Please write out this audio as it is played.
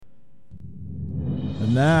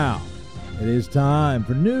Now, it is time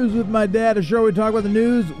for News with My Dad, a show where we talk about the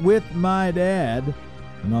news with my dad.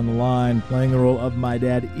 And on the line, playing the role of my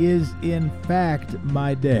dad, is in fact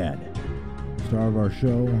my dad. Star of our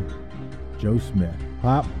show, Joe Smith.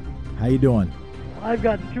 Pop, how you doing? I've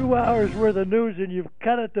got 2 hours worth of news and you've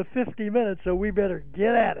cut it to 50 minutes, so we better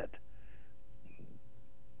get at it.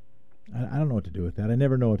 I don't know what to do with that. I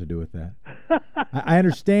never know what to do with that. I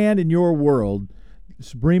understand in your world,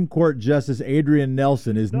 Supreme Court Justice Adrienne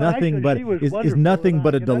Nelson is nothing but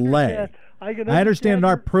a delay. I understand in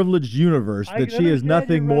our privileged universe that she is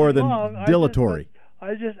nothing more than dilatory.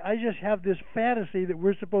 I just have this fantasy that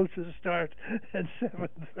we're supposed to start at 7:30.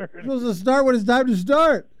 We're supposed to start when it's time to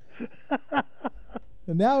start.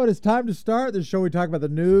 And now it is time to start this show. We talk about the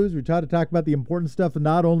news. We try to talk about the important stuff, and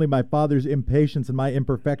not only my father's impatience and my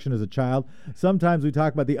imperfection as a child. Sometimes we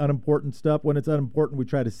talk about the unimportant stuff. When it's unimportant, we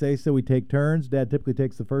try to say so. We take turns. Dad typically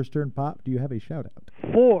takes the first turn. Pop, do you have a shout-out?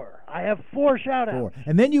 4. I have 4 shout-outs. 4.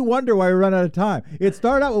 And then you wonder why we run out of time. It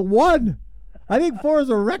started out with 1. I think 4 is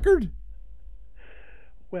a record.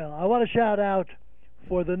 Well, I want to shout out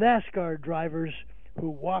for the NASCAR drivers who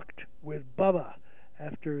walked with Bubba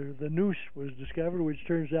after the noose was discovered, which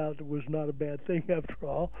turns out was not a bad thing after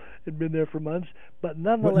all. It had been there for months. But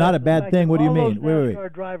nonetheless, not a bad thing? What do you mean? Those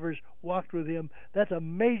NASCAR drivers walked with him. That's a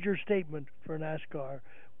major statement for NASCAR,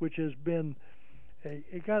 which has been a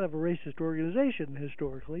kind of a racist organization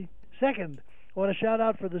historically. Second, I want to shout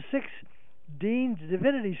out for the 6 deans,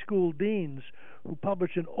 divinity school deans, who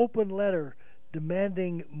published an open letter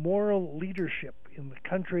demanding moral leadership in the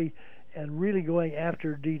country and really going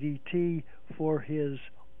after DDT for his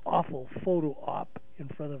awful photo op in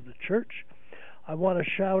front of the church. I want to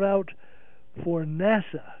shout out for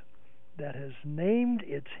NASA that has named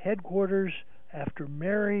its headquarters after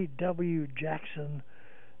Mary W. Jackson,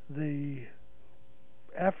 the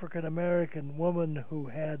African-American woman who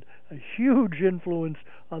had a huge influence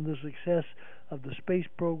on the success of the space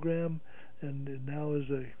program and now is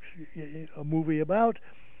a movie about.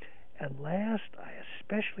 And last, I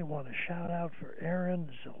especially want to shout out for Aaron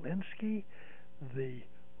Zelinsky, the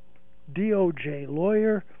DOJ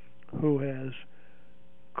lawyer who has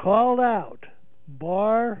called out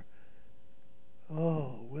William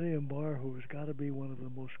Barr, who has got to be one of the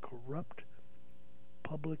most corrupt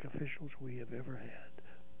public officials we have ever had.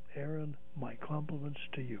 Aaron, my compliments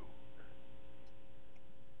to you.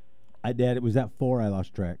 Dad, it was that 4 I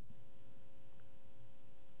lost track.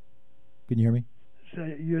 Can you hear me? So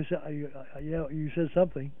you said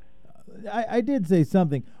something. I did say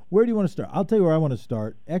something. Where do you want to start? I'll tell you where I want to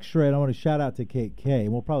start. X-Ray, and I want to shout out to Kate Kay,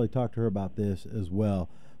 and we'll probably talk to her about this as well,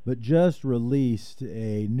 but just released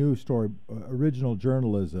a new story, original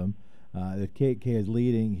journalism, that Kate Kay is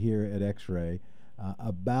leading here at X-Ray,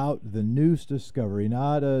 about the noose discovery,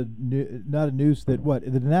 not a noose that,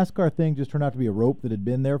 the NASCAR thing just turned out to be a rope that had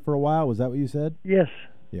been there for a while? Was that what you said? Yes.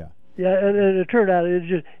 Yeah. Yeah, and it turned out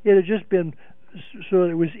it had just been so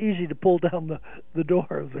it was easy to pull down the door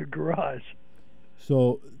of the garage.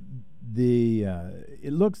 So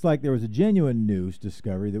it looks like there was a genuine noose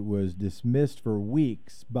discovery that was dismissed for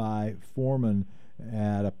weeks by foreman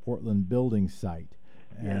at a Portland building site.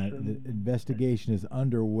 And the investigation is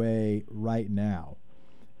underway right now.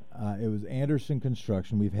 It was Anderson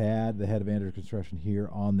Construction. We've had the head of Anderson Construction here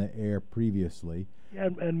on the air previously. Yeah,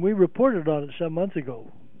 and we reported on it some months ago.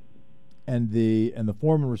 And the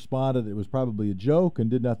foreman responded it was probably a joke and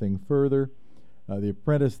did nothing further. The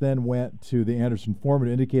apprentice then went to the Anderson foreman,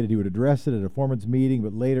 who indicated he would address it at a foreman's meeting,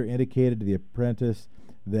 but later indicated to the apprentice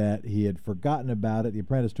that he had forgotten about it. The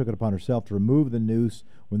apprentice took it upon herself to remove the noose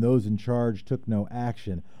when those in charge took no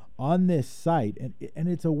action. On this site, and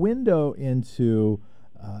it's a window into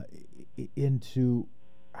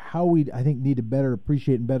how we, I think, need to better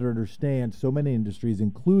appreciate and better understand so many industries,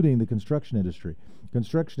 including the construction industry.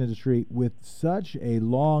 Construction industry with such a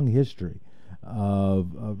long history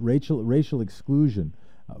of racial exclusion,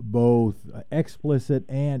 both explicit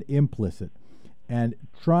and implicit, and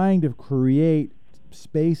trying to create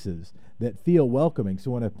spaces that feel welcoming.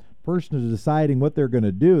 So when a person is deciding what they're going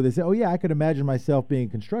to do, they say, oh, yeah, I could imagine myself being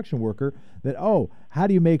a construction worker, that, how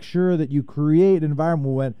do you make sure that you create an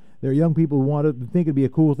environment when there are young people who want to think it'd be a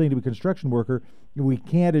cool thing to be a construction worker, and we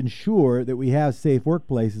can't ensure that we have safe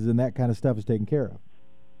workplaces and that kind of stuff is taken care of?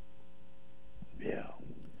 Yeah.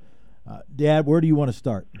 Dad, where do you want to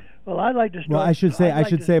start? Well, I'd like to start. Well, I should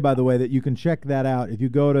say, by the way, that you can check that out if you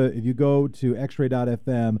go to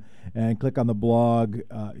xray.fm and click on the blog.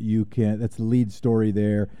 You can. That's the lead story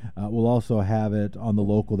there. We'll also have it on the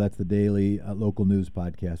local. That's the daily local news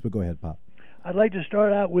podcast. But go ahead, Pop. I'd like to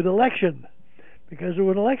start out with election, because there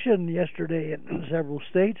was an election yesterday in several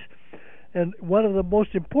states, And one of the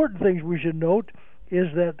most important things we should note is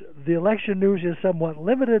that the election news is somewhat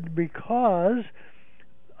limited because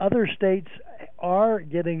other states are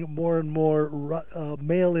getting more and more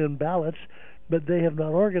mail-in ballots, but they have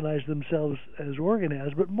not organized themselves as Oregon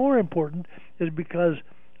has. But more important is because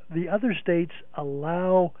the other states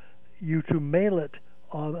allow you to mail it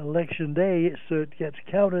on election day, so it gets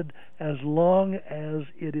counted as long as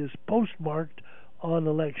it is postmarked on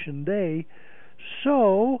election day.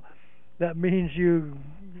 So that means you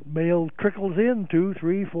mail trickles in 2,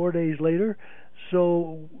 3, 4 days later.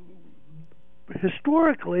 So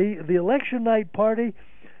historically, the election night party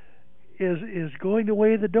is going to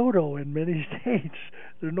weigh the dodo in many states.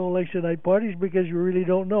 There's no election night parties because you really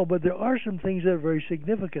don't know. But there are some things that are very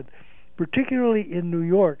significant, particularly in New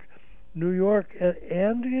York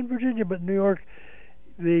and in Virginia, but New York,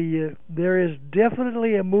 there is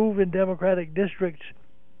definitely a move in Democratic districts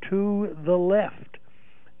to the left.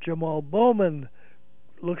 Jamal Bowman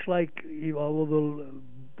looks like, although the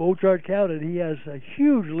votes aren't counted, he has a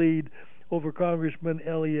huge lead over Congressman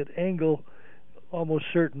Elliot Engel, almost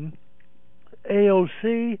certain.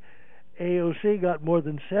 AOC got more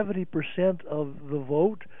than 70% of the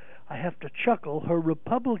vote. I have to chuckle. Her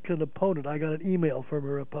Republican opponent, I got an email from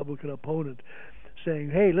her Republican opponent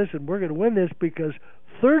saying, hey, listen, we're going to win this because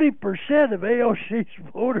 30% of AOC's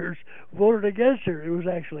voters voted against her. It was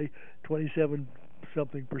actually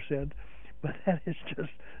 27-something percent, but that is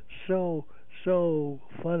just so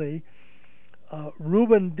funny.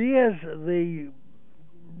 Ruben Diaz, the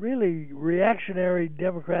really reactionary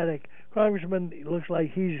Democratic congressman, looks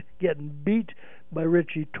like he's getting beat by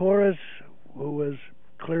Richie Torres, who was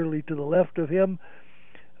clearly to the left of him.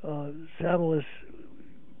 Samalas,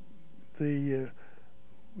 the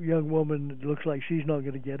young woman, looks like she's not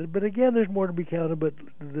going to get it. But again, there's more to be counted, but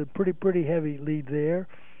the pretty heavy lead there.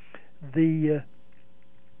 The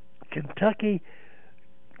Kentucky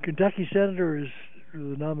senator is the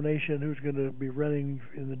nomination who's going to be running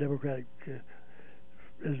in the Democratic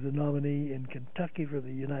as the nominee in Kentucky for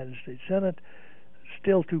the United States Senate.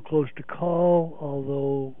 Still too close to call,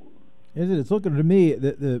 although... Is it? It's looking to me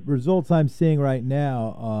that the results I'm seeing right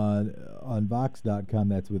now on Vox.com,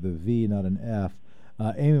 that's with a V, not an F.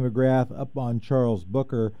 Amy McGrath up on Charles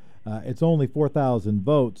Booker. It's only 4,000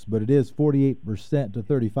 votes, but it is 48% to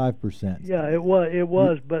 35%. Yeah, it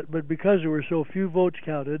was, but because there were so few votes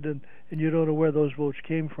counted, and you don't know where those votes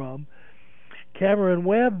came from. Cameron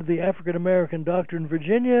Webb, the African American doctor in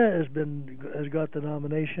Virginia, has got the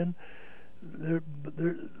nomination.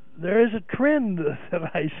 There is a trend that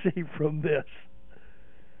I see from this.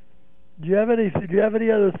 Do you have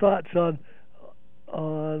any other thoughts on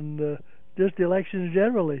just the elections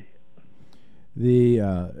generally?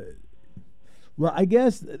 Well, I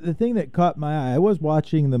guess the thing that caught my eye, I was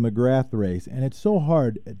watching the McGrath race, and it's so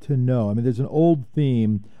hard to know. I mean, there's an old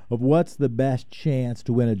theme of what's the best chance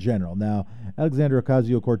to win a general. Now, Alexandria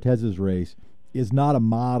Ocasio-Cortez's race is not a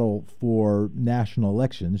model for national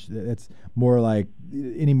elections. It's more like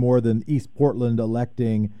any more than East Portland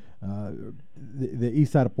electing, the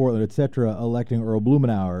east side of Portland, etc., electing Earl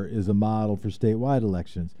Blumenauer is a model for statewide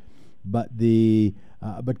elections. But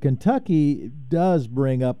but Kentucky does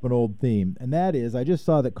bring up an old theme, and that is, I just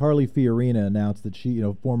saw that Carly Fiorina announced that she,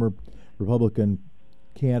 former Republican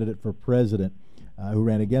candidate for president who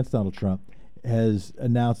ran against Donald Trump, has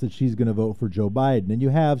announced that she's going to vote for Joe Biden. And you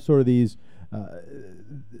have sort of these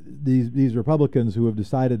Republicans who have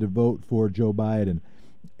decided to vote for Joe Biden,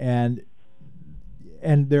 and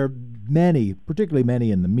there are many, particularly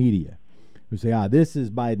many in the media, who say, this is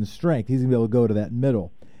Biden's strength. He's going to be able to go to that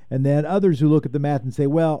middle. And then others who look at the math and say,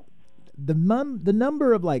 well, the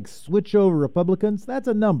number of switchover Republicans, that's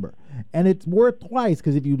a number, and it's worth twice,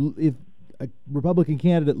 because if a Republican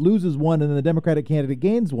candidate loses one and then the Democratic candidate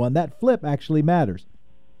gains one, that flip actually matters.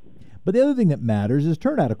 But the other thing that matters is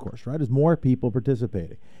turnout, of course, right? Is more people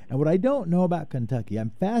participating. And what I don't know about Kentucky,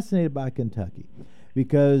 I'm fascinated by Kentucky,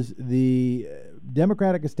 because the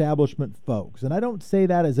Democratic establishment folks, and I don't say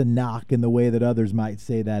that as a knock in the way that others might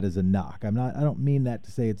say that as a knock. I don't mean that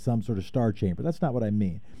to say it's some sort of star chamber. That's not what I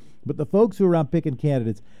mean. But the folks who are around picking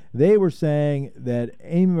candidates, they were saying that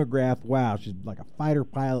Amy McGrath, wow, she's like a fighter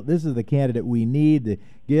pilot. This is the candidate we need to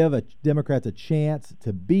give Democrats a chance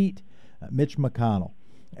to beat Mitch McConnell.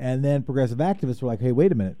 And then progressive activists were like, hey,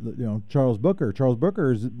 wait a minute, Charles Booker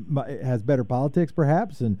has better politics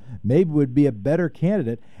perhaps, and maybe would be a better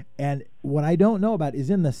candidate. And what I don't know about is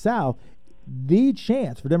in the South, the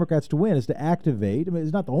chance for Democrats to win is to activate,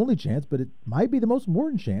 it's not the only chance, but it might be the most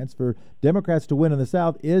important chance for Democrats to win in the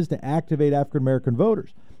South, is to activate African-American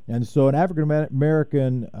voters. And so an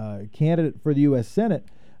African-American candidate for the U.S. Senate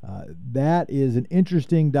That is an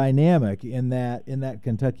interesting dynamic in that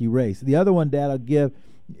Kentucky race. The other one, Dad, I'll give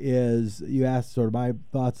is, you asked sort of my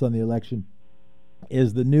thoughts on the election,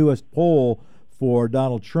 is the newest poll for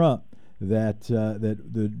Donald Trump that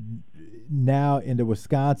the now into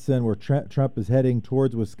Wisconsin, where Trump is heading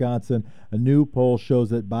towards Wisconsin. A new poll shows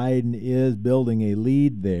that Biden is building a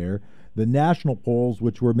lead there. The national polls,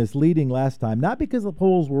 which were misleading last time, not because the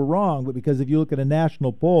polls were wrong, but because if you look at a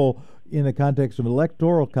national poll in the context of an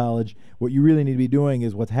electoral college, what you really need to be doing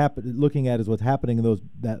is what's looking at is what's happening in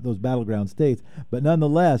those battleground states. But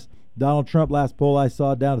nonetheless, Donald Trump, last poll I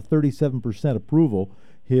saw, down to 37% approval.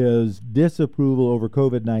 His disapproval over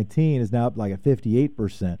COVID-19 is now up like at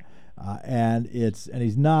 58%. And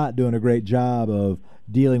he's not doing a great job of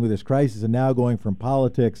dealing with this crisis, and now going from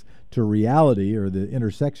politics to reality, or the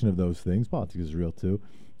intersection of those things. Politics is real too.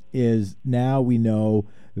 Is now we know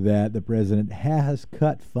that the president has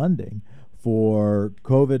cut funding for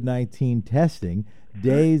COVID-19 testing.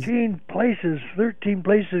 13 places,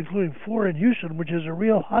 including 4 in Houston, which is a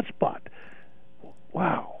real hotspot.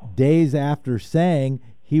 Wow. Days after saying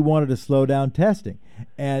he wanted to slow down testing.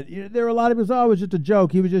 And there were a lot of people who said, oh, it was just a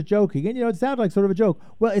joke. He was just joking. And, it sounded like sort of a joke.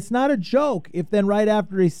 Well, it's not a joke if then right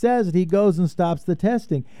after he says it, he goes and stops the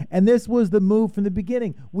testing. And this was the move from the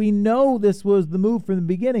beginning. We know this was the move from the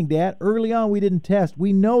beginning, Dad. Early on, we didn't test.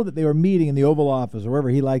 We know that they were meeting in the Oval Office or wherever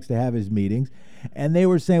he likes to have his meetings. And they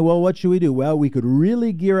were saying, well, what should we do? Well, we could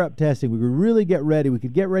really gear up testing. We could really get ready. We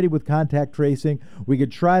could get ready with contact tracing. We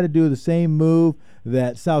could try to do the same move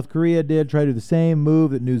that South Korea did, try to do the same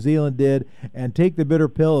move that New Zealand did, and take the bitter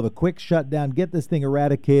pill of a quick shutdown, get this thing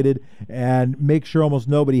eradicated, and make sure almost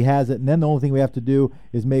nobody has it. And then the only thing we have to do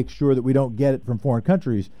is make sure that we don't get it from foreign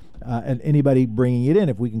countries and anybody bringing it in,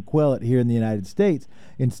 if we can quell it here in the United States,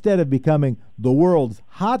 instead of becoming the world's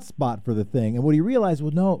hotspot for the thing. And what he realized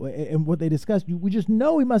was, no, and what they discussed, we just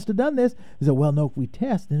know we must have done this. He said, well, no, if we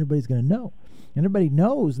test, then everybody's going to know. And everybody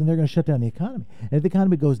knows, then they're going to shut down the economy. And if the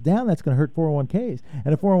economy goes down, that's going to hurt 401ks.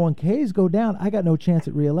 And if 401ks go down, I got no chance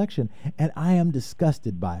at re-election. And I am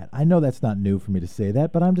disgusted by it. I know that's not new for me to say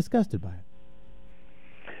that, but I'm disgusted by it.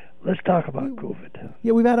 Let's talk about COVID.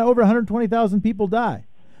 Yeah, we've had over 120,000 people die.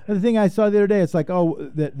 And the thing I saw the other day, it's like,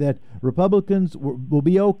 that Republicans will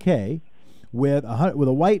be okay with a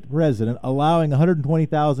white president allowing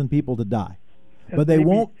 120,000 people to die. But they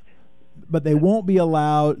won't. But they won't be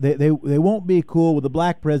allowed. They won't be cool with the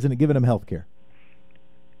black president giving them health care.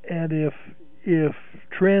 And if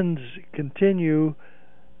trends continue,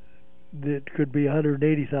 that could be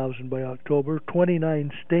 180,000 by October.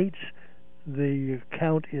 29 states, the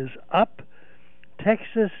count is up.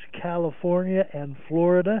 Texas, California, and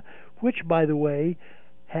Florida, which, by the way,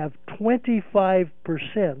 have 25%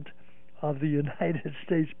 of the United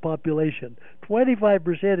States population.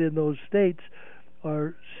 25% in those states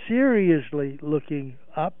are seriously looking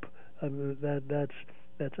up. I mean,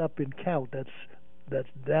 that's up in count. That's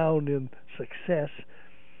down in success.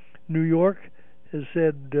 New York has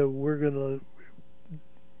said we're going to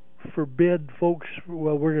forbid folks.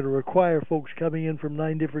 Well, we're going to require folks coming in from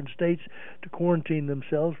 9 different states to quarantine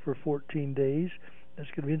themselves for 14 days. That's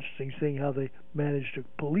going to be interesting seeing how they manage to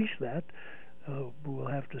police that. We'll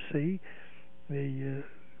have to see. The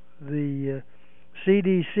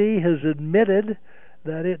CDC has admitted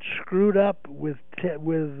that it screwed up with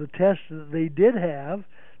the tests that they did have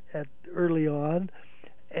early on,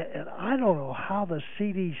 and I don't know how the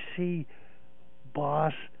CDC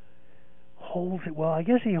boss holds it. Well, I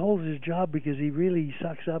guess he holds his job because he really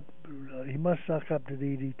sucks up. He must suck up to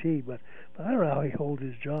DDT, but I don't know how he holds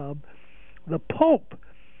his job. The Pope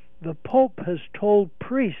has told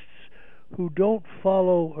priests who don't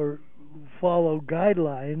follow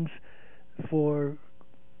guidelines for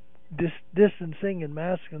distancing and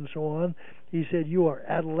masks and so on. He said, you are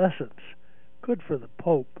adolescents. Good for the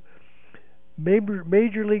Pope.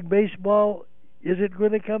 Major League Baseball, is it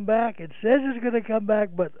going to come back? It says it's going to come back,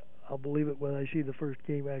 but I'll believe it when I see the first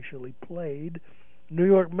game actually played. New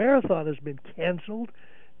York Marathon has been canceled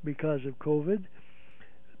because of COVID.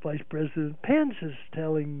 Vice President Pence is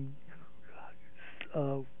telling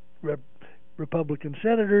Republican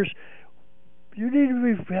senators, you need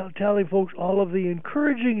to be telling folks all of the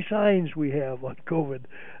encouraging signs we have on COVID.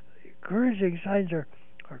 Encouraging signs are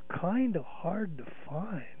kind of hard to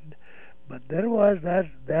find. But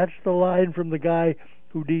that's the line from the guy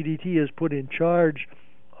who DDT has put in charge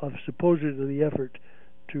of supposedly the effort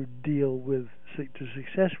to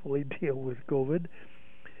successfully deal with COVID.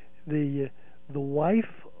 The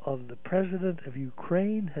wife of the president of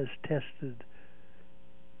Ukraine has tested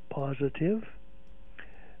positive.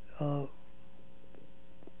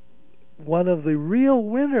 One of the real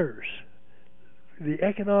winners the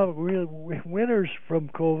economic winners from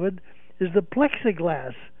COVID is the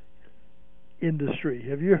plexiglass industry.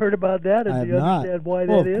 Have you heard about that? And I have do you not. understand why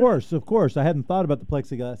Well, that is? of course. I hadn't thought about the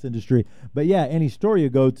plexiglass industry, but yeah, any store you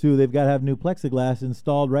go to, they've got to have new plexiglass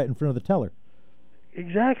installed right in front of the teller.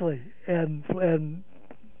 Exactly, and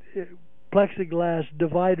plexiglass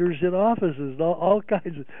dividers in offices, all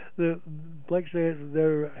kinds of the plexiglass.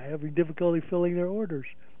 They're having difficulty filling their orders.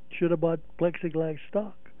 Should have bought plexiglass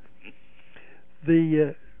stock.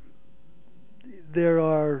 There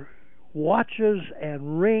are watches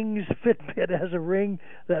and rings. Fitbit has a ring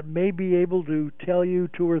that may be able to tell you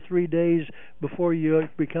 2 or 3 days before you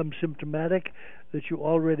become symptomatic that you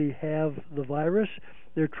already have the virus.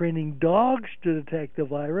 They're training dogs to detect the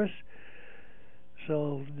virus.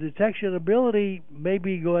 So detection ability may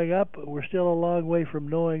be going up. We're still a long way from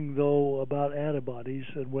knowing, though, about antibodies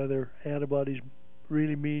and whether antibodies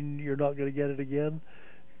really mean you're not going to get it again.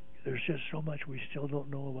 There's just so much we still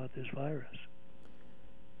don't know about this virus.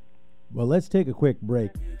 Well, let's take a quick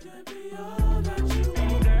break.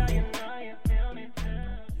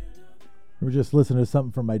 We're just listening to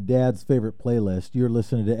something from my dad's favorite playlist. You're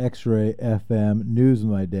listening to X-Ray FM News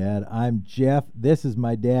with my dad. I'm Jeff. This is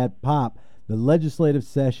my dad, Pop. The legislative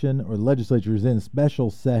session, or the legislature, is in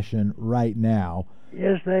special session right now.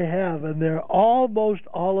 Yes, they have, and they're almost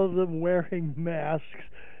all of them wearing masks.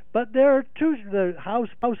 But there are two. The House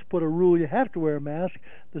put a rule you have to wear a mask.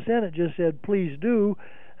 The Senate just said, please do.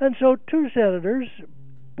 And so 2 senators,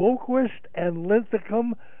 Boquist and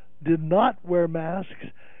Linthicum, did not wear masks,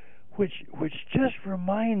 which just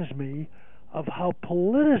reminds me of how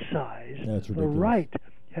politicized the right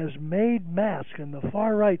has made masks, and the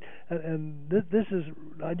far right. And this is,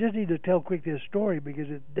 I just need to tell quick this story because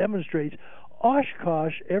it demonstrates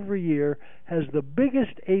Oshkosh every year has the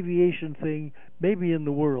biggest aviation thing maybe in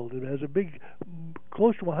the world. It has a big,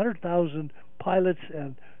 close to 100,000 pilots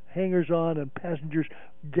and hangers-on and passengers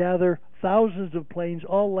gather. Thousands of planes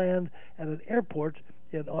all land at an airport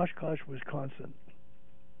in Oshkosh, Wisconsin.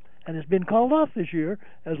 And it's been called off this year,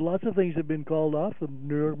 as lots of things have been called off. The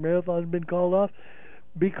New York Marathon has been called off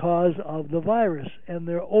because of the virus. And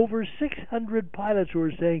there are over 600 pilots who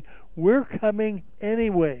are saying, we're coming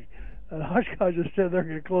anyway. And Oshkosh has said they're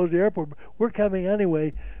going to close the airport, but we're coming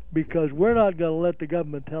anyway because we're not going to let the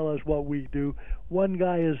government tell us what we do. One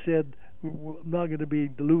guy has said, we're not going to be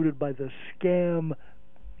deluded by the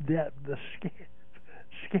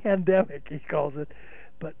scandemic, he calls it.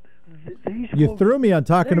 But you threw me on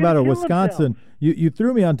talking about a Wisconsin. You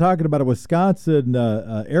threw me on talking about a Wisconsin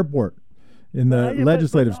airport in the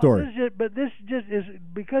legislative story. This just is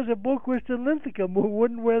because of Boquist and Linthicum, who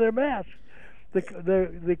wouldn't wear their masks.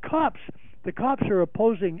 The cops are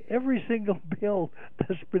opposing every single bill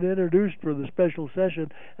that's been introduced for the special session.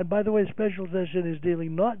 And by the way, the special session is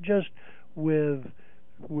dealing not just with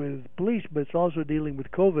police, but it's also dealing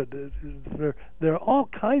with COVID. There are all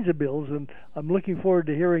kinds of bills, and I'm looking forward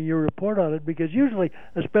to hearing your report on it, because usually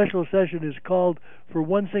a special session is called for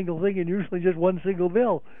one single thing and usually just one single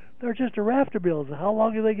bill. They're just a raft of bills. How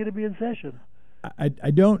long are they going to be in session? I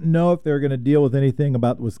don't know if they're going to deal with anything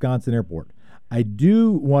about the Wisconsin airport. I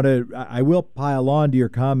will pile on to your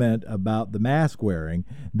comment about the mask wearing,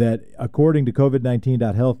 that according to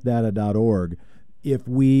COVID-19.healthdata.org, if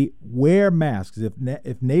we wear masks,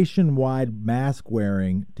 if nationwide mask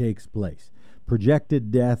wearing takes place, projected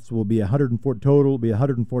deaths will be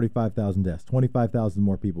 145,000 deaths. 25,000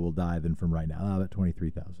 more people will die than from right now. About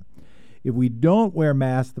 23,000. If we don't wear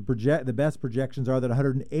masks, the best projections are that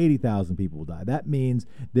 180,000 people will die. That means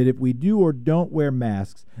that if we do or don't wear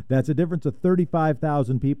masks, that's a difference of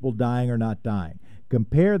 35,000 people dying or not dying.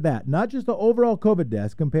 Compare that, not just the overall COVID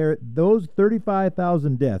deaths, compare those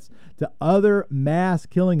 35,000 deaths to other mass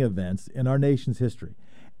killing events in our nation's history.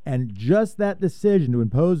 And just that decision to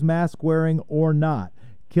impose mask wearing or not,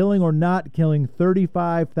 killing or not killing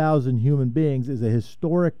 35,000 human beings, is a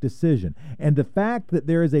historic decision. And the fact that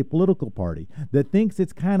there is a political party that thinks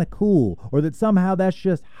it's kind of cool, or that somehow that's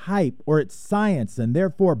just hype, or it's science and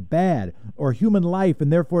therefore bad, or human life and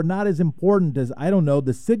therefore not as important as, I don't know,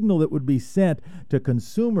 the signal that would be sent to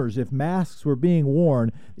consumers if masks were being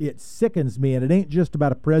worn, it sickens me. And it ain't just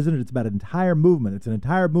about a president, it's about an entire movement. It's an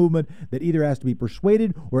entire movement that either has to be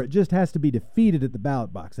persuaded or it just has to be defeated at the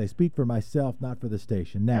ballot box. I speak for myself, not for the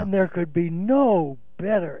station. Now, and there could be no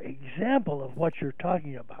better example of what you're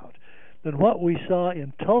talking about than what we saw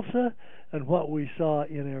in Tulsa and what we saw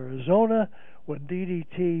in Arizona when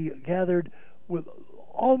DDT gathered with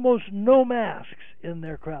almost no masks in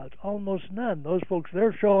their crowds, almost none. Those folks,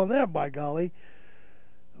 they're showing them, by golly.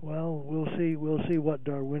 Well, we'll see what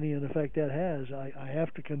Darwinian effect that has. I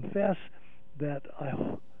have to confess that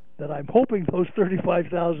that I'm hoping those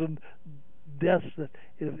 35,000 deaths, that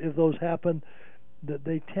if those happen, that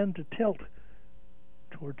they tend to tilt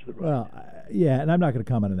towards the right. Well, yeah, and I'm not going to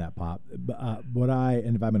comment on that, Pop. But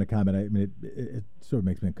and if I'm going to comment, I mean, it sort of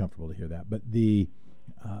makes me uncomfortable to hear that. But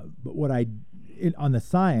on the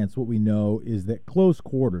science, what we know is that close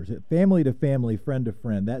quarters, family to family, friend to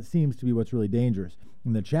friend, that seems to be what's really dangerous.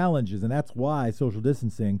 And the challenge is, and that's why social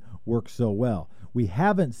distancing works so well. We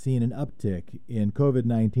haven't seen an uptick in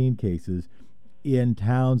COVID-19 cases in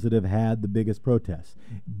towns that have had the biggest protests.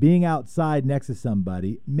 Being outside next to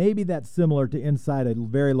somebody, maybe that's similar to inside a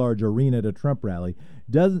very large arena at a Trump rally,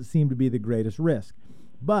 doesn't seem to be the greatest risk.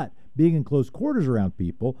 But being in close quarters around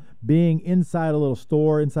people, being inside a little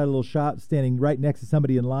store, inside a little shop, standing right next to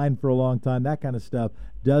somebody in line for a long time, that kind of stuff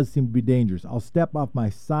does seem to be dangerous. I'll step off my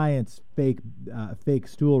science fake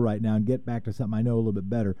stool right now and get back to something I know a little bit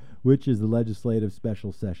better, which is the legislative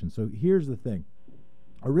special session. So here's the thing.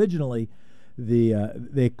 Originally,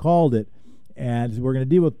 they called it, and we're going to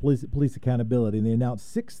deal with police accountability, and they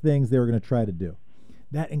announced 6 things they were going to try to do.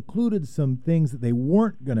 That included some things that they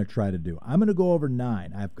weren't going to try to do. I'm going to go over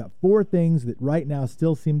 9. I've got 4 things that right now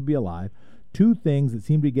still seem to be alive, 2 things that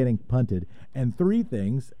seem to be getting punted, and 3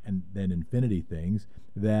 things, and then infinity things,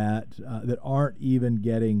 that aren't even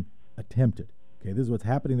getting attempted. Okay, this is what's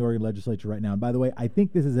happening in the Oregon legislature right now. And by the way, I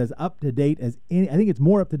think this is as up to date as any. I think it's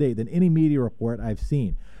more up to date than any media report I've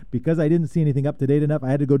seen. Because I didn't see anything up to date enough, I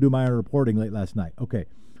had to go do my own reporting late last night. Okay,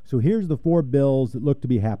 so here's the 4 bills that look to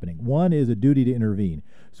be happening. One is a duty to intervene.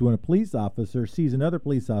 So when a police officer sees another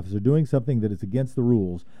police officer doing something that is against the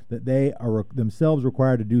rules, that they are themselves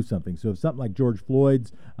required to do something. So if something like George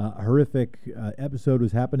Floyd's horrific episode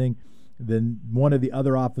was happening, then one of the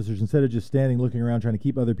other officers, instead of just standing looking around trying to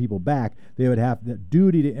keep other people back, they would have the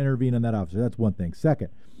duty to intervene on that officer. That's one thing. Second,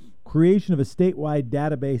 creation of a statewide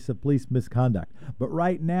database of police misconduct. But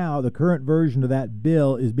right now, the current version of that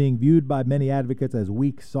bill is being viewed by many advocates as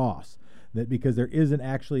weak sauce. That because there isn't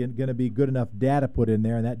actually going to be good enough data put in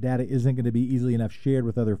there, and that data isn't going to be easily enough shared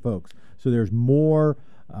with other folks. So there's more,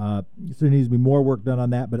 so there needs to be more work done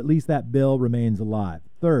on that, but at least that bill remains alive.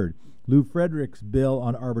 Third, Lou Frederick's bill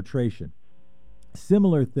on arbitration.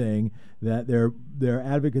 Similar thing, that their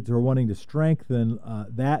advocates are wanting to strengthen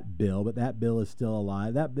that bill, but that bill is still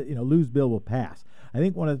alive. Lou's bill will pass. I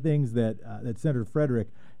think one of the things that Senator Frederick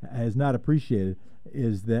has not appreciated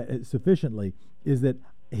is that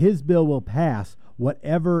his bill will pass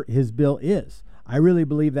whatever his bill is. I really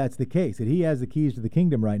believe that's the case, that he has the keys to the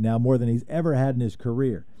kingdom right now more than he's ever had in his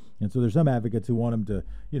career. And so there's some advocates who want him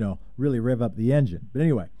to, really rev up the engine. But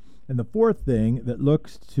anyway, and the fourth thing that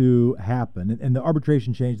looks to happen, and the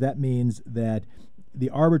arbitration change, that means that the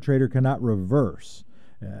arbitrator cannot reverse.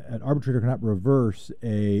 An arbitrator cannot reverse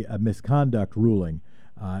a misconduct ruling,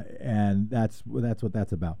 and that's what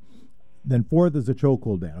that's about. Then fourth is the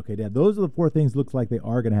chokehold ban. Okay, Dad, those are the 4 things that looks like they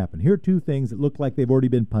are going to happen. Here are 2 things that look like they've already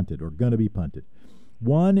been punted or going to be punted.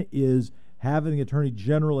 One is having the Attorney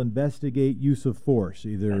General investigate use of force.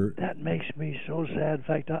 That makes me so sad. In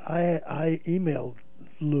fact, I emailed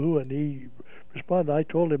Lou, and he responded. I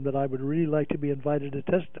told him that I would really like to be invited to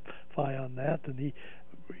testify on that, and he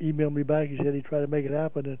emailed me back. He said he'd try to make it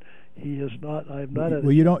happen, and he has not. I have not.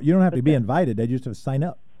 Well, you don't have to be invited. They just have to sign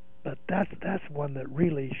up. But that's one that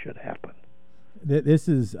really should happen. This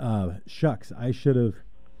is shucks. I should have.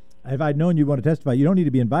 If I'd known you want to testify, you don't need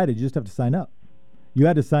to be invited. You just have to sign up. You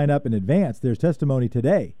had to sign up in advance. There's testimony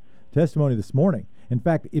today, testimony this morning. In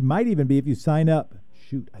fact, it might even be if you sign up.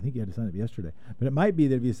 Shoot, I think you had to sign up yesterday. But it might be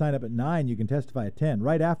that if you sign up at 9, you can testify at 10.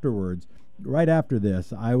 Right afterwards, right after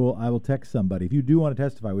this, I will text somebody. If you do want to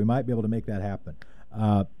testify, we might be able to make that happen.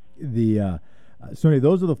 So anyway,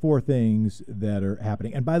 those are the 4 things that are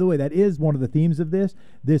happening. And by the way, that is one of the themes of this.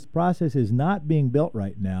 This process is not being built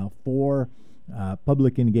right now for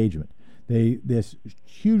public engagement. This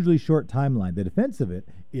hugely short timeline, the defense of it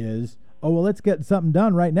is, let's get something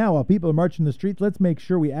done right now while people are marching the streets. Let's make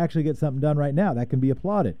sure we actually get something done right now. That can be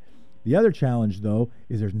applauded. The other challenge, though,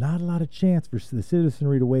 is there's not a lot of chance for the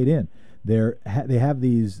citizenry to wade in. They have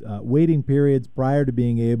these waiting periods prior to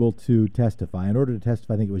being able to testify. In order to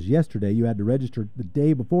testify, I think it was yesterday, you had to register the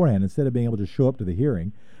day beforehand instead of being able to show up to the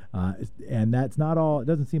hearing. And that's not all. It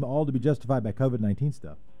doesn't seem all to be justified by COVID-19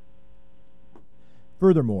 stuff.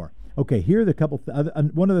 Furthermore, okay, here are the couple.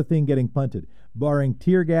 One other thing getting punted, barring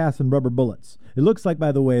tear gas and rubber bullets. It looks like,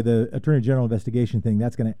 by the way, the Attorney General investigation thing,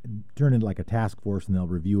 that's going to turn into like a task force, and they'll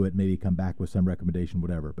review it, maybe come back with some recommendation,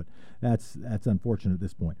 whatever. But that's unfortunate at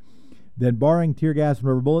this point. Then barring tear gas and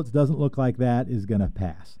rubber bullets, doesn't look like that is going to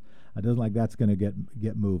pass. It doesn't like that's going to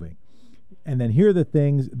get moving. And then here are the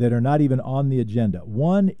things that are not even on the agenda.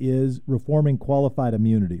 One is reforming qualified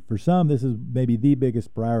immunity. For some, this is maybe the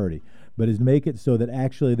biggest priority, but is to make it so that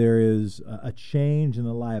actually there is a change in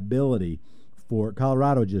the liability for,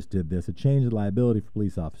 Colorado just did this, a change in liability for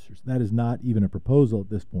police officers. That is not even a proposal at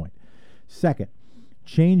this point. Second,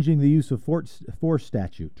 changing the use of force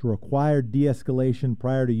statute to require de-escalation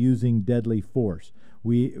prior to using deadly force.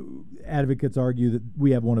 Advocates argue that we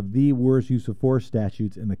have one of the worst use of force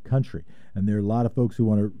statutes in the country, and there are a lot of folks who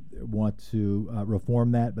want to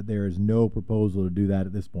reform that, but there is no proposal to do that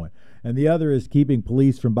at this point. And the other is keeping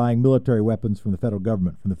police from buying military weapons from the federal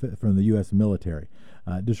government, from the U.S. military.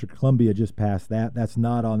 District of Columbia just passed that. That's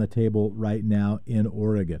not on the table right now in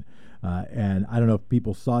Oregon. And I don't know if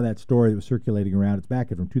people saw that story that was circulating around. It's back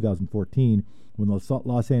from 2014 when the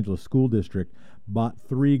Los Angeles School District bought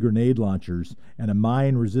 3 grenade launchers and a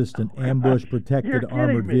mine-resistant, ambush-protected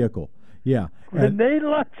armored vehicle. Yeah, grenade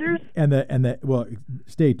launchers. And well,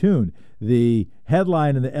 stay tuned. The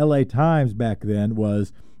headline in the L.A. Times back then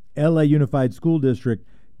was L.A. Unified School District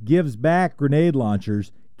gives back grenade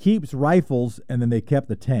launchers, keeps rifles, and then they kept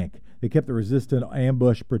the tank. They kept the resistant,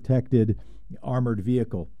 ambush-protected armored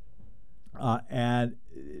vehicle.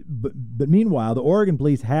 But meanwhile, the Oregon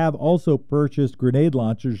police have also purchased grenade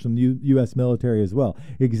launchers from the U.S. military as well.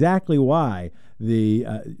 Exactly why the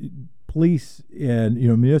police and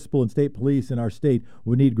municipal and state police in our state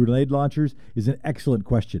would need grenade launchers is an excellent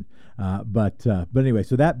question. But anyway,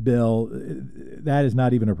 so that bill, that is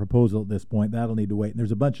not even a proposal at this point. That'll need to wait. And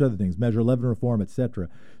there's a bunch of other things, Measure 11 reform, etc.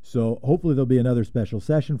 So hopefully there'll be another special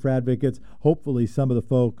session for advocates. Hopefully some of the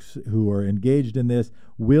folks who are engaged in this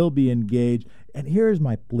will be engaged. And here's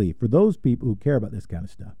my plea for those people who care about this kind of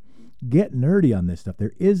stuff. Get nerdy on this stuff.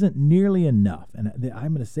 There isn't nearly enough, and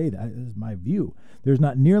I'm going to say that, this is my view, there's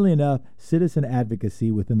not nearly enough citizen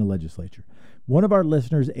advocacy within the legislature. One of our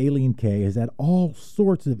listeners, Aileen Kay, has had all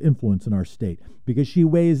sorts of influence in our state because she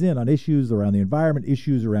weighs in on issues around the environment,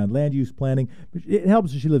 issues around land use planning. It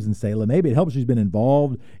helps that she lives in Salem. Maybe it helps she's been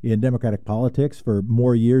involved in Democratic politics for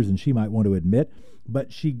more years than she might want to admit.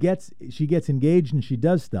 But she gets engaged and she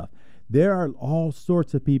does stuff. There are all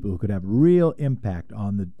sorts of people who could have real impact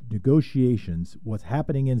on the negotiations, what's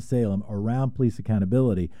happening in Salem around police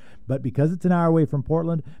accountability. But because it's an hour away from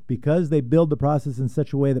Portland, because they build the process in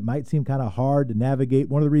such a way that might seem kind of hard to navigate,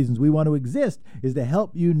 one of the reasons we want to exist is to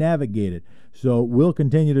help you navigate it. So we'll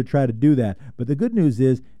continue to try to do that. But the good news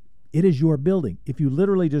is it is your building. If you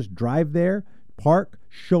literally just drive there, park,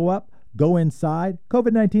 show up, go inside,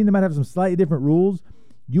 COVID-19, they might have some slightly different rules.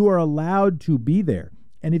 You are allowed to be there.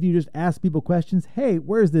 And if you just ask people questions, hey,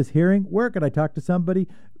 where's this hearing? Where could I talk to somebody?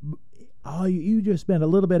 Oh, you just spend a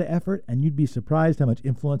little bit of effort, and you'd be surprised how much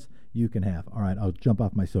influence you can have. All right, I'll jump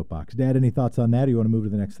off my soapbox. Dad, any thoughts on that, or you want to move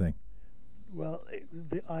to the next thing? Well,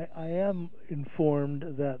 I am informed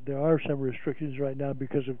that there are some restrictions right now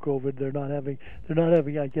because of COVID. They're not having,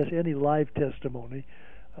 I guess, any live testimony.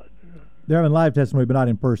 They're having live testimony, but not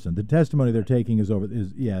in person. The testimony they're taking is over.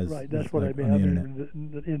 Right. That's what I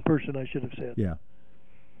mean. In person, I should have said. Yeah.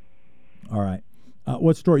 All right.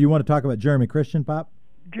 What story you want to talk about? Jeremy Christian, Pop?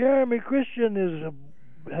 Jeremy Christian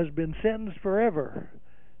has been sentenced forever.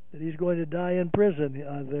 That he's going to die in prison.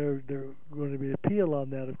 They're going to be appeal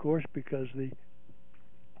on that, of course, because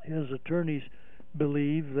his attorneys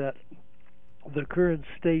believe that the current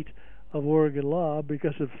state of Oregon law,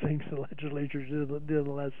 because of things the legislature did in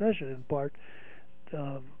the last session, in part,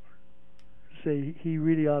 say he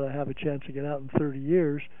really ought to have a chance to get out in 30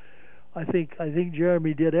 years. I think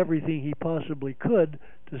Jeremy did everything he possibly could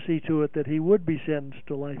to see to it that he would be sentenced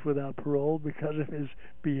to life without parole because of his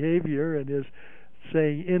behavior and his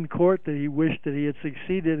saying in court that he wished that he had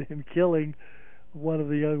succeeded in killing one of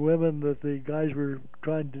the young women that the guys were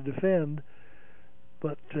trying to defend.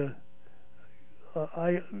 But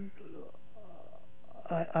I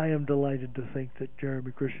am delighted to think that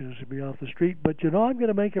Jeremy Christian is to be off the street. But I'm going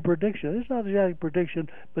to make a prediction. It's not exactly a prediction,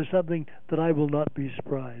 but something that I will not be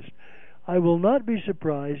surprised. I will not be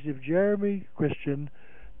surprised if Jeremy Christian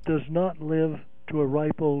does not live to a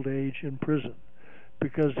ripe old age in prison,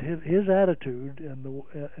 because his attitude and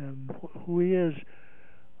who he is,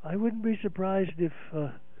 I wouldn't be surprised if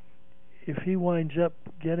he winds up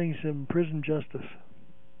getting some prison justice.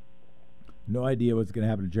 No idea what's going to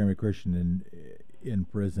happen to Jeremy Christian in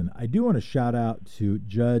prison. I do want to shout out to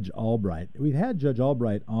Judge Albright. We've had Judge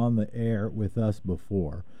Albright on the air with us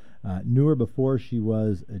before. Knew her before she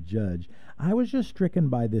was a judge. I was just struck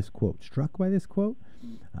by this quote.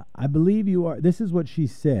 I believe you are. This is what she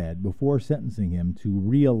said before sentencing him to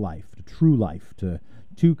real life, to true life, to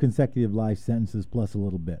 2 consecutive life sentences plus a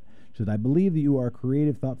little bit. She said, I believe that you are a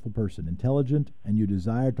creative, thoughtful person, intelligent, and you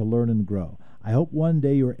desire to learn and grow. I hope one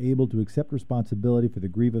day you are able to accept responsibility for the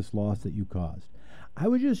grievous loss that you caused. I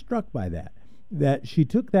was just struck by that she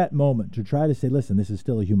took that moment to try to say, listen, this is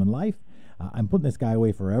still a human life. I'm putting this guy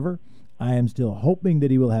away forever. I am still hoping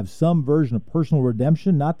that he will have some version of personal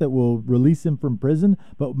redemption, not that will release him from prison,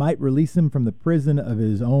 but might release him from the prison of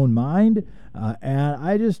his own mind. And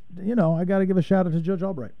I just, I got to give a shout out to Judge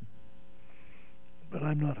Albright. But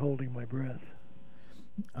I'm not holding my breath.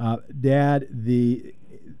 Dad,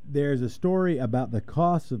 there's a story about the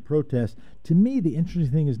costs of protests. To me, the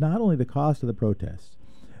interesting thing is not only the cost of the protests,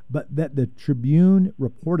 but that the Tribune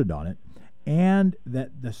reported on it, and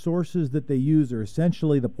that the sources that they use are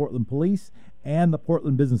essentially the Portland Police and the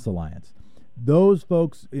Portland Business Alliance. Those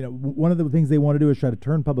folks, one of the things they want to do is try to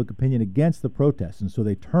turn public opinion against the protests, and so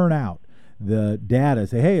they turn out the data,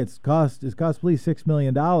 say, hey, it's cost police $6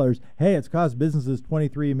 million. Hey, it's cost businesses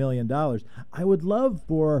 $23 million. I would love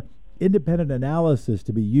for independent analysis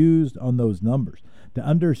to be used on those numbers to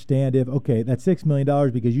understand if, okay, that's $6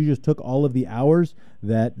 million because you just took all of the hours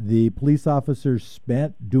that the police officers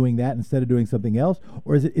spent doing that instead of doing something else,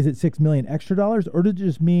 or is it $6 million extra dollars, or did it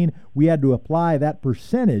just mean we had to apply that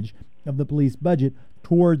percentage of the police budget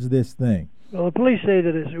towards this thing? Well, the police say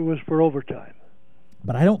that it was for overtime.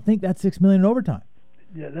 But I don't think that's $6 million in overtime.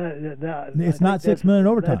 Yeah, it's not $6 million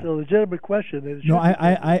in overtime. That's a legitimate question. No,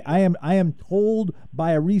 I am told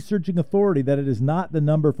by a researching authority that it is not the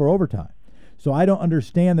number for overtime. So I don't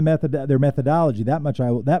understand their methodology. That much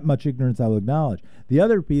ignorance I will acknowledge. The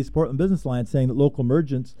other piece, Portland Business Alliance, saying that local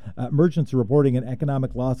merchants are reporting an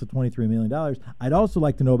economic loss of $23 million. I'd also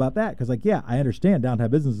like to know about that because, I understand downtown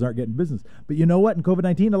businesses aren't getting business, but you know what? In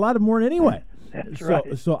COVID-19, a lot of them weren't anyway. That's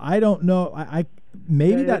right. So I don't know.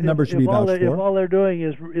 Maybe that number should be vouched for. If all they're doing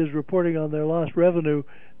is reporting on their lost revenue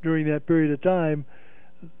during that period of time,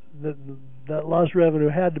 that lost revenue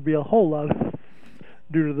had to be a whole lot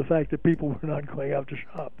due to the fact that people were not going out to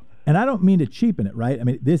shop. And I don't mean to cheapen it, right? I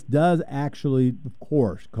mean, this does actually, of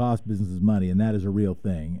course, cost businesses money, and that is a real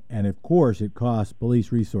thing. And, of course, it costs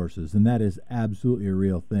police resources, and that is absolutely a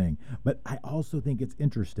real thing. But I also think it's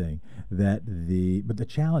interesting that the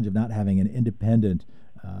challenge of not having an independent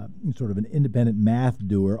sort of an independent math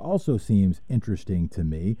doer also seems interesting to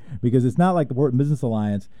me, because it's not like the Portland Business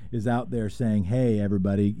Alliance is out there saying, hey,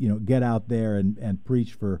 everybody, get out there and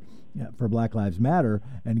preach for Black Lives Matter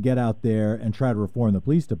and get out there and try to reform the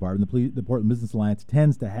police department. The Portland Business Alliance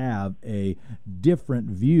tends to have a different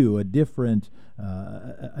view, a different,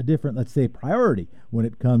 let's say, priority when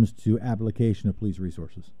it comes to application of police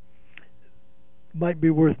resources. Might be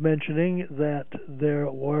worth mentioning that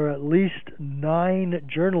there were at least 9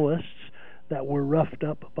 journalists that were roughed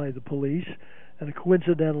up by the police, and a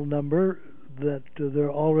coincidental number that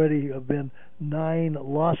there already have been 9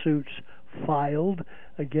 lawsuits filed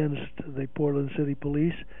against the Portland City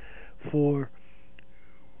Police for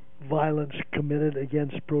violence committed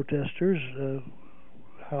against protesters.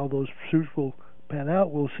 How those suits will pan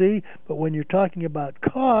out, we'll see. But when you're talking about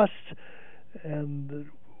costs and the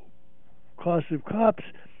cost of cops,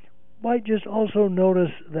 might just also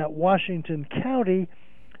notice that Washington County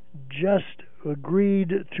just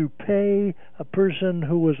agreed to pay a person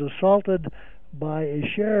who was assaulted by a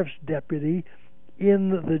sheriff's deputy in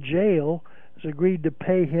the jail, has agreed to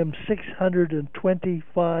pay him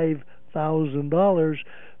 $625,000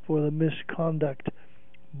 for the misconduct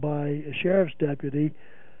by a sheriff's deputy.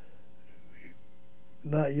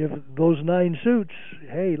 Now, if those 9 suits,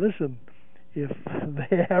 hey, listen, if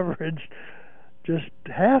they average just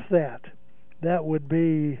half that, that would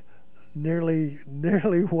be nearly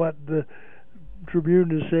what the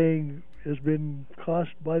Tribune is saying has been cost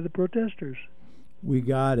by the protesters. We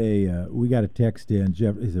got a text in.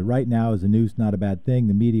 Jeff, is it right now is the news not a bad thing?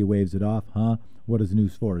 The media waves it off, huh? What is the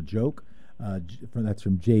news for? A joke? That's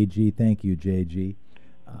from JG. Thank you, JG.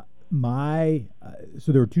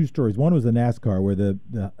 So there were 2 stories. One was the NASCAR, where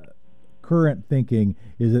the current thinking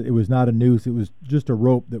is that it was not a noose, it was just a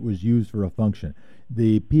rope that was used for a function.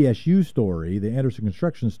 The PSU story, the Anderson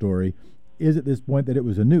Construction story, is at this point that it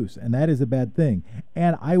was a noose, and that is a bad thing.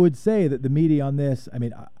 And I would say that the media on this, I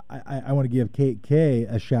mean, I want to give Kate Kay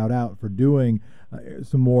a shout out for doing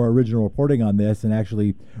some more original reporting on this and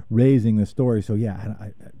actually raising the story. So yeah,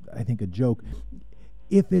 I think a joke,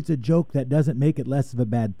 if it's a joke, that doesn't make it less of a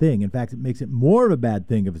bad thing. In fact, it makes it more of a bad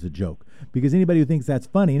thing if it's a joke. Because anybody who thinks that's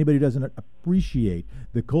funny, anybody who doesn't appreciate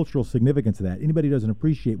the cultural significance of that, anybody who doesn't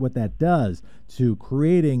appreciate what that does to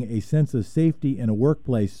creating a sense of safety in a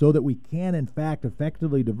workplace so that we can, in fact,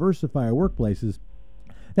 effectively diversify our workplaces,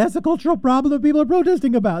 that's the cultural problem that people are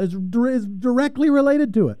protesting about. It's directly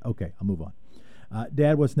related to it. Okay, I'll move on.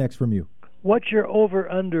 Dad, what's next from you? What's your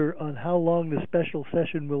over-under on how long the special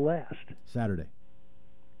session will last? Saturday.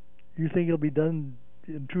 You think it'll be done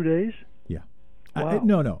in 2 days? Yeah. Wow.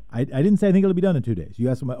 No. I didn't say I think it'll be done in 2 days. You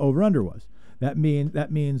asked what my over-under was. That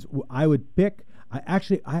means I would pick.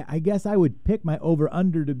 I guess I would pick my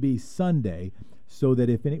over-under to be Sunday, so that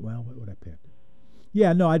if any. Well, what would I pick?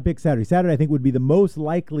 Yeah, no, I'd pick Saturday. Saturday, I think, would be the most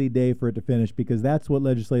likely day for it to finish, because that's what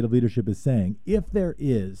legislative leadership is saying. If there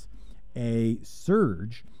is a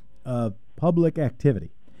surge of public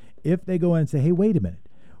activity, if they go in and say, hey, wait a minute,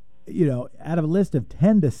 out of a list of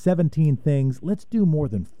 10 to 17 things, let's do more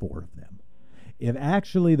than 4 of them. If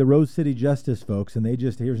actually the Rose City Justice folks, and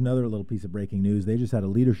here's another little piece of breaking news, they just had a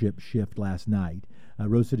leadership shift last night.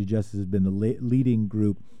 Rose City Justice has been the leading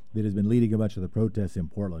group that has been leading a bunch of the protests in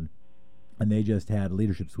Portland. And they just had a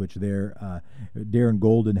leadership switch there. Darren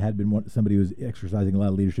Golden had been somebody who was exercising a lot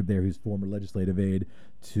of leadership there, who's former legislative aide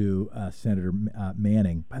to Senator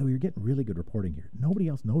Manning. By the way, you're getting really good reporting here. Nobody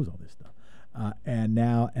else knows all this stuff. And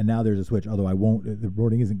now there's a switch, although the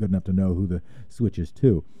reporting isn't good enough to know who the switch is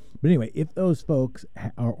to. But anyway, if those folks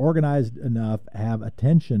are organized enough, have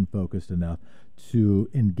attention focused enough to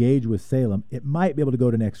engage with Salem, it might be able to go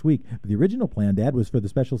to next week. But the original plan, Dad, was for the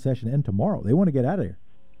special session to end tomorrow. They want to get out of here.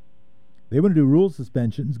 They want to do rule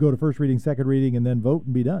suspensions, go to first reading, second reading, and then vote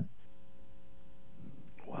and be done.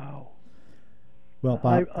 Wow. Well,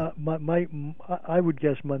 Bob, I would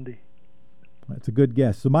guess Monday. That's a good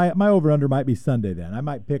guess. So my over-under might be Sunday then. I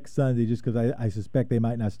might pick Sunday just because I suspect they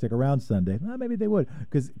might not stick around Sunday. Well, maybe they would,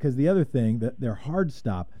 because the other thing, that their hard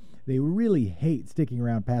stop, they really hate sticking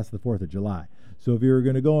around past the 4th of July. So if you were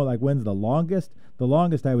going to go like when's the longest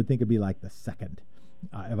I would think would be like the 2nd.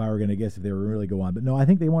 If I were going to guess, if they were really go on. But no, I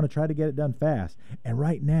think they want to try to get it done fast. And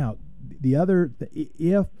right now,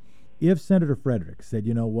 if Senator Frederick said,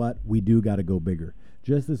 you know what, we do got to go bigger.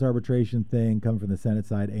 Just this arbitration thing coming from the Senate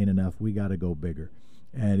side ain't enough. We got to go bigger.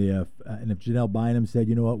 And if Janelle Bynum said,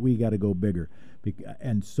 you know what, we got to go bigger.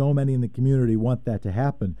 And so many in the community want that to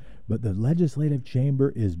happen. But the legislative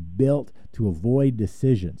chamber is built to avoid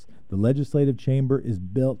decisions. The legislative chamber is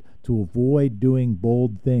built to avoid doing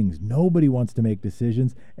bold things. Nobody wants to make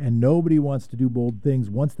decisions, and nobody wants to do bold things.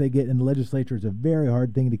 Once they get in the legislature, it's a very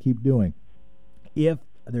hard thing to keep doing. If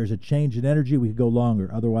there's a change in energy, we could go longer.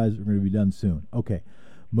 Otherwise, we're going to be done soon. Okay,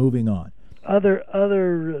 moving on.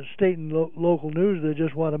 Other state and local news that I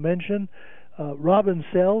just want to mention. Robin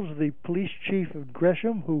Sells, the police chief of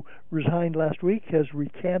Gresham, who resigned last week, has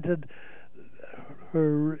recanted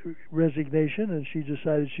her resignation, and she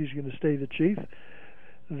decided she's going to stay the chief.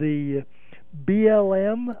 The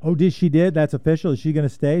BLM. Oh, she did? That's official? Is she going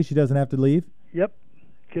to stay? She doesn't have to leave? Yep.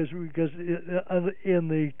 Because in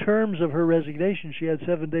the terms of her resignation, she had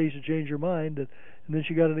 7 days to change her mind, and then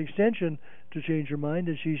she got an extension to change her mind,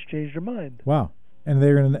 and she's changed her mind. Wow. And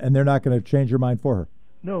they're not going to change her mind for her?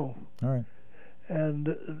 No. All right. And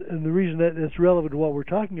the reason that it's relevant to what we're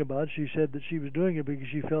talking about, she said that she was doing it because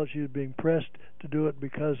she felt she was being pressed to do it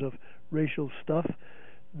because of racial stuff,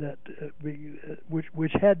 that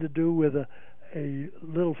which had to do with a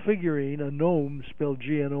little figurine, a gnome spelled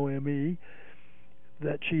Gnome,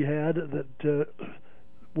 that she had that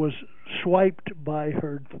was swiped by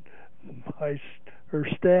her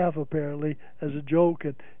staff apparently as a joke,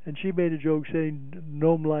 and she made a joke saying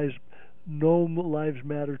gnome lives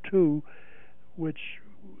matter too, which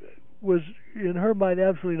was in her mind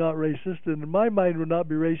absolutely not racist, and in my mind would not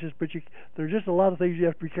be racist. But there's just a lot of things you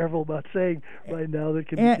have to be careful about saying right now that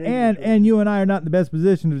can be and you and I are not in the best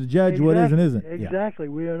position to judge what is and isn't. Exactly,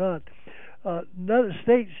 yeah. We are not. Another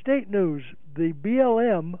state news: the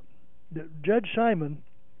BLM, Judge Simon,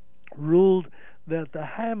 ruled that the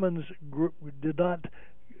Hammonds group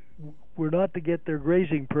were not to get their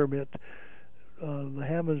grazing permit. The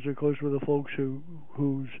Hammonds, of course, were the folks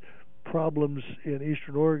whose problems in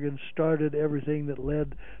Eastern Oregon started everything that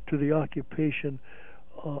led to the occupation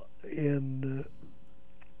in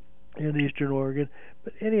Eastern Oregon.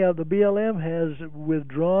 But anyhow, the BLM has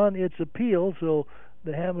withdrawn its appeal, so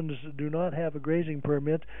the Hammonds do not have a grazing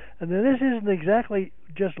permit. And then this isn't exactly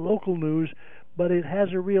just local news, but it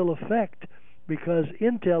has a real effect because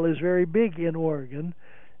Intel is very big in Oregon,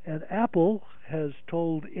 and Apple has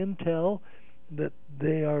told Intel that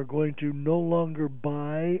they are going to no longer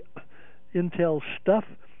buy Intel stuff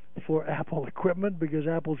for Apple equipment because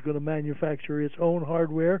Apple's going to manufacture its own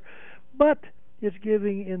hardware, but it's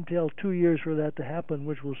giving Intel 2 years for that to happen,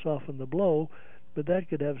 which will soften the blow, but that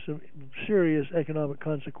could have some serious economic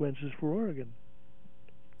consequences for Oregon.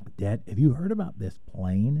 Dad, have you heard about this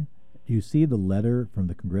plane? Do you see the letter from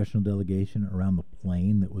the congressional delegation around the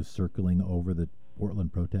plane that was circling over the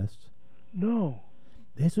Portland protests? No.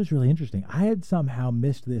 this was really interesting. I had somehow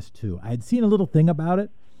missed this too. I had seen a little thing about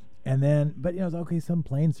it, and then, but it was okay. Some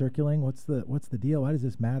plane circling. What's the deal? Why does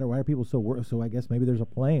this matter? Why are people so worried? So I guess maybe there's a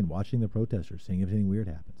plane watching the protesters, seeing if anything weird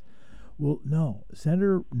happens. Well, no.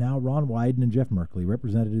 Senator now Ron Wyden and Jeff Merkley,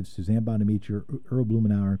 Representatives Suzanne Bonamici, Earl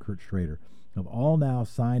Blumenauer, and Kurt Schrader have all now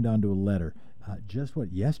signed onto a letter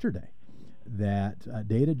yesterday,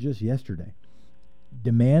 dated just yesterday,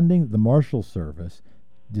 demanding the Marshal Service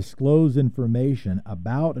disclose information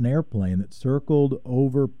about an airplane that circled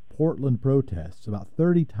over Portland protests about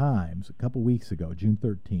 30 times a couple weeks ago, June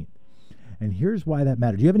 13th. And here's why that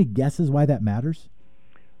matters. Do you have any guesses why that matters?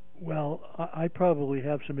 Well, I probably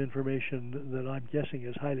have some information that I'm guessing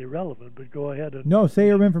is highly relevant, but go ahead and... No, say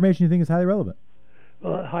your information you think is highly relevant.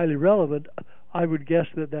 Highly relevant, I would guess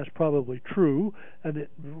that that's probably true, and it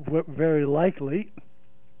very likely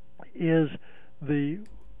is the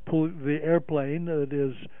airplane that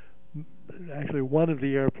is actually one of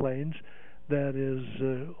the airplanes that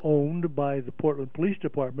is owned by the Portland Police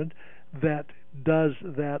Department that does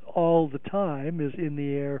that all the time, is in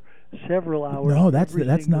the air several hours. No, that's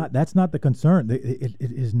not the concern. It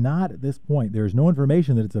is not at this point. There is no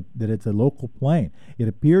information that it's a local plane. It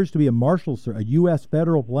appears to be a U.S.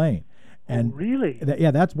 federal plane. And really?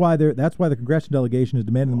 That's why the congressional delegation is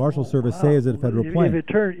demanding the Marshal Service say is it a federal plane.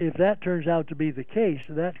 If that turns out to be the case,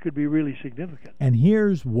 that could be really significant. And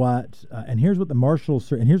here's what the Marshal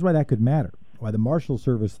and here's why that could matter. Why the Marshal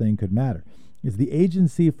Service thing could matter is the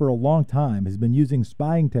agency for a long time has been using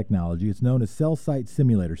spying technology. It's known as cell site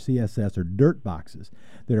simulator, CSS, or dirt boxes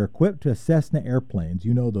that are equipped to Cessna airplanes.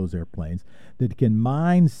 You know those airplanes that can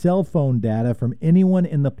mine cell phone data from anyone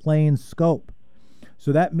in the plane's scope.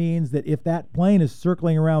 So that means that if that plane is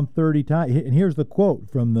circling around 30 times, and here's the quote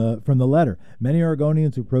from the letter: many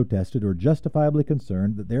Oregonians who protested are justifiably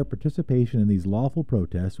concerned that their participation in these lawful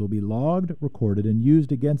protests will be logged, recorded, and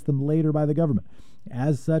used against them later by the government.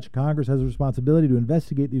 As such, Congress has a responsibility to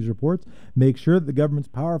investigate these reports, make sure that the government's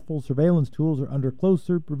powerful surveillance tools are under close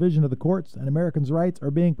supervision of the courts, and Americans' rights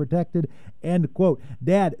are being protected. End quote.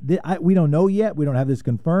 Dad, we don't know yet. We don't have this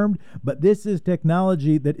confirmed, but this is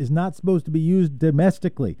technology that is not supposed to be used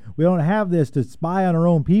domestically. We don't have this to spy on our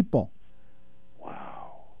own people.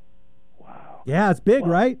 Wow. Yeah, it's big, wow.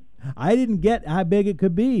 Right? I didn't get how big it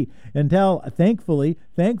could be until, thankfully,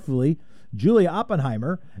 Julia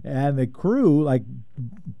Oppenheimer and the crew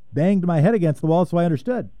banged my head against the wall, so I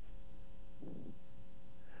understood.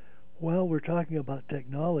 Well, we're talking about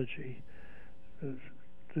technology.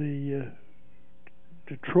 The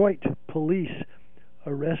Detroit police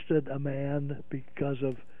arrested a man because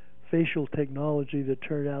of facial technology that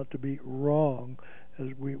turned out to be wrong. As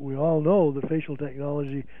we all know, the facial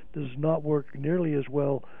technology does not work nearly as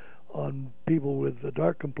well on people with a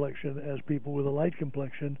dark complexion as people with a light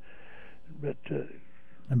complexion. But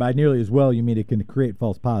and by nearly as well, you mean it can create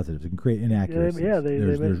false positives. It can create inaccuracies.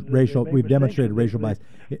 There's racial. We've demonstrated racial bias.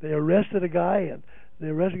 They arrested a guy,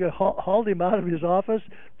 hauled him out of his office,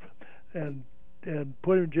 and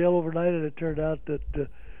put him in jail overnight. And it turned out that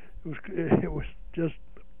it was just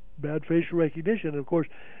bad facial recognition. And of course,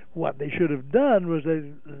 what they should have done was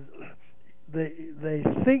they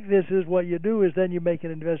think this is what you do, is then you make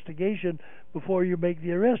an investigation before you make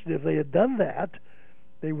the arrest. If they had done that,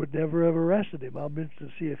 they would never have arrested him. I'm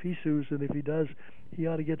interested to see if he sues, and if he does, he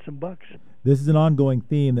ought to get some bucks. This is an ongoing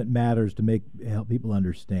theme that matters to help people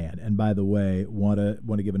understand. And by the way, want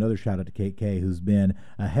to give another shout out to Kate Kay, who's been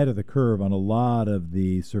ahead of the curve on a lot of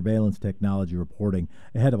the surveillance technology reporting,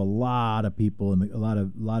 ahead of a lot of people and a lot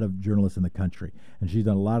of journalists in the country. And she's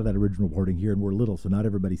done a lot of that original reporting here, and we're little, so not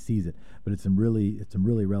everybody sees it. But it's some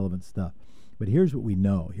really relevant stuff. But here's what we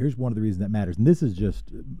know. Here's one of the reasons that matters, and this is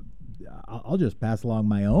just. I'll just pass along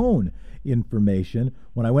my own information.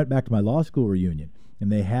 When I went back to my law school reunion,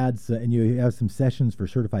 and they had, and you have some sessions for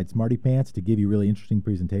certified smarty pants to give you really interesting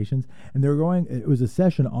presentations, and it was a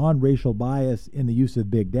session on racial bias in the use of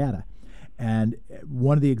big data. And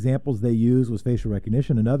one of the examples they used was facial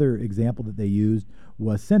recognition. Another example that they used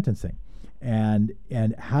was sentencing. And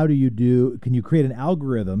how can you create an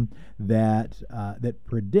algorithm that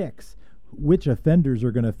predicts which offenders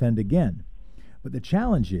are going to offend again? But the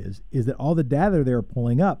challenge is that all the data they were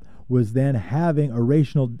pulling up was then having a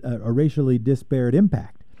racially disparate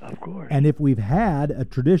impact. Of course. And if we've had a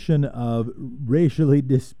tradition of racially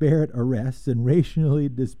disparate arrests and racially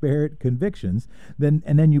disparate convictions,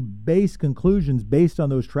 then you base conclusions based on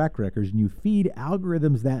those track records, and you feed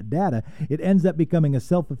algorithms that data, it ends up becoming a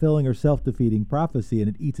self-fulfilling or self-defeating prophecy, and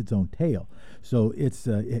it eats its own tail. So it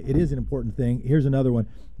is an important thing. Here's another one.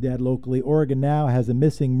 Dad, locally, Oregon now has a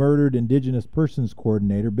missing murdered Indigenous persons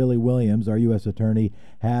coordinator. Billy Williams, our U.S. attorney,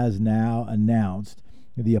 has now announced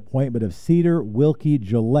the appointment of Cedar Wilkie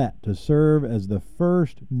Gillette to serve as the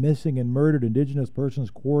first missing and murdered Indigenous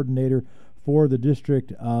persons coordinator for the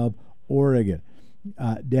District of Oregon.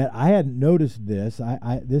 Dad, I hadn't noticed this.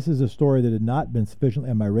 This is a story that had not been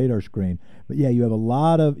sufficiently on my radar screen. But yeah, you have a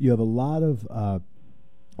lot of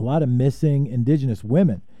missing Indigenous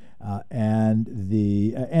women and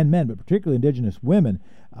men, but particularly Indigenous women.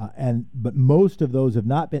 But most of those have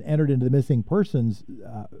not been entered into the missing persons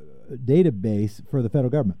database for the federal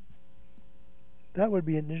government. That would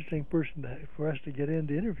be an interesting person for us to get in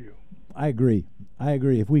to interview. I agree.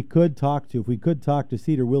 If we could talk to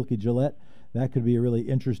Cedar Wilkie Gillette, that could be a really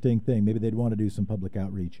interesting thing. Maybe they'd want to do some public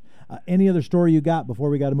outreach. Any other story you got before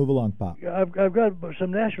we got to move along, Pop? I've got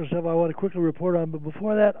some national stuff I want to quickly report on, but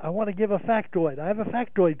before that, I want to give a factoid. I have a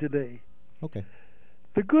factoid today. Okay.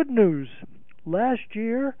 The good news, last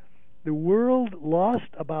year, the world lost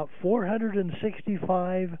about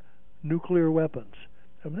 465 nuclear weapons.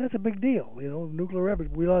 I mean, that's a big deal, nuclear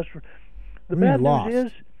weapons. We lost. The bad news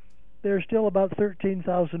is there's still about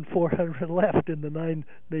 13,400 left in the 9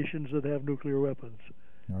 nations that have nuclear weapons.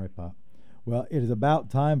 All right, Pop. Well, it is about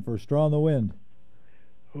time for Straw in the Wind.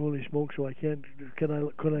 Holy smoke! So I can't.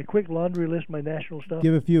 Can I quick laundry list my national stuff?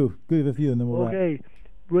 Give a few, and then we'll wrap. Okay.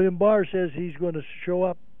 William Barr says he's going to show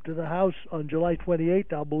up to the House on July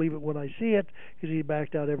 28th. I'll believe it when I see it, because he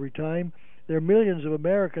backed out every time. There are millions of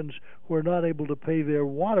Americans who are not able to pay their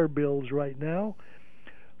water bills right now.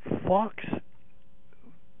 Fox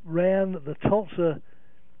ran the Tulsa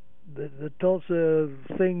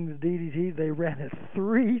thing, the DDT. They ran it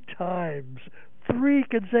 3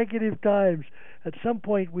 consecutive times. At some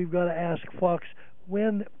point, we've got to ask Fox,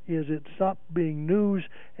 when is it stopped being news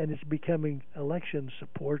and it's becoming election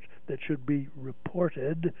support that should be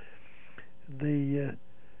reported? The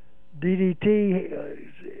DDT,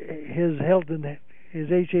 his health and his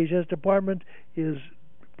HHS department is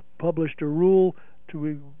published a rule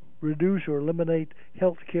to reduce or eliminate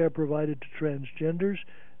health care provided to transgenders.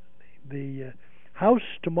 The House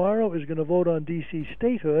tomorrow is going to vote on D.C.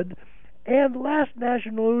 statehood. And last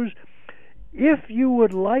national news, if you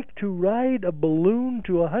would like to ride a balloon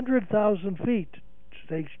to 100,000 feet, it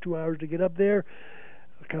takes 2 hours to get up there,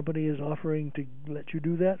 a company is offering to let you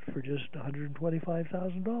do that for just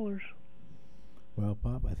 $125,000. Well,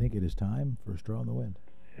 Pop, I think it is time for a straw in the wind.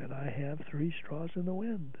 And I have 3 straws in the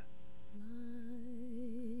wind.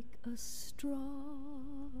 Like a straw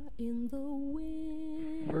in the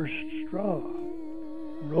wind. First straw.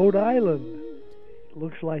 Rhode Island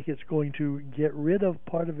looks like it's going to get rid of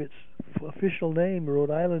part of its official name.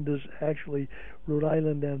 Rhode Island is actually Rhode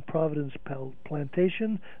Island and Providence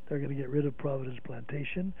Plantation. They're going to get rid of Providence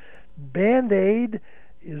Plantation. Band-Aid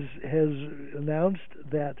has announced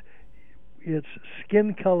that its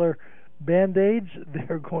skin color Band-Aids,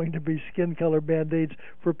 they're going to be skin color Band-Aids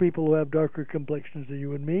for people who have darker complexions than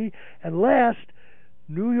you and me. And last,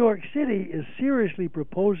 New York City is seriously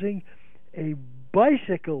proposing a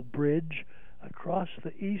bicycle bridge across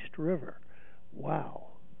the East River. Wow.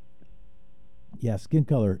 Yeah, skin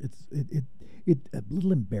color. It's a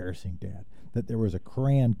little embarrassing, Dad, that there was a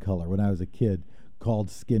crayon color when I was a kid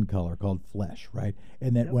called skin color, called flesh, right?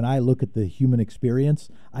 And that when I look at the human experience,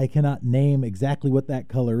 I cannot name exactly what that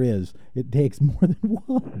color is. It takes more than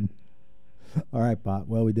one. All right, Pop.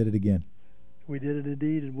 Well, we did it again. We did it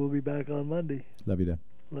indeed, and we'll be back on Monday. Love you, Dad.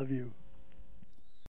 Love you.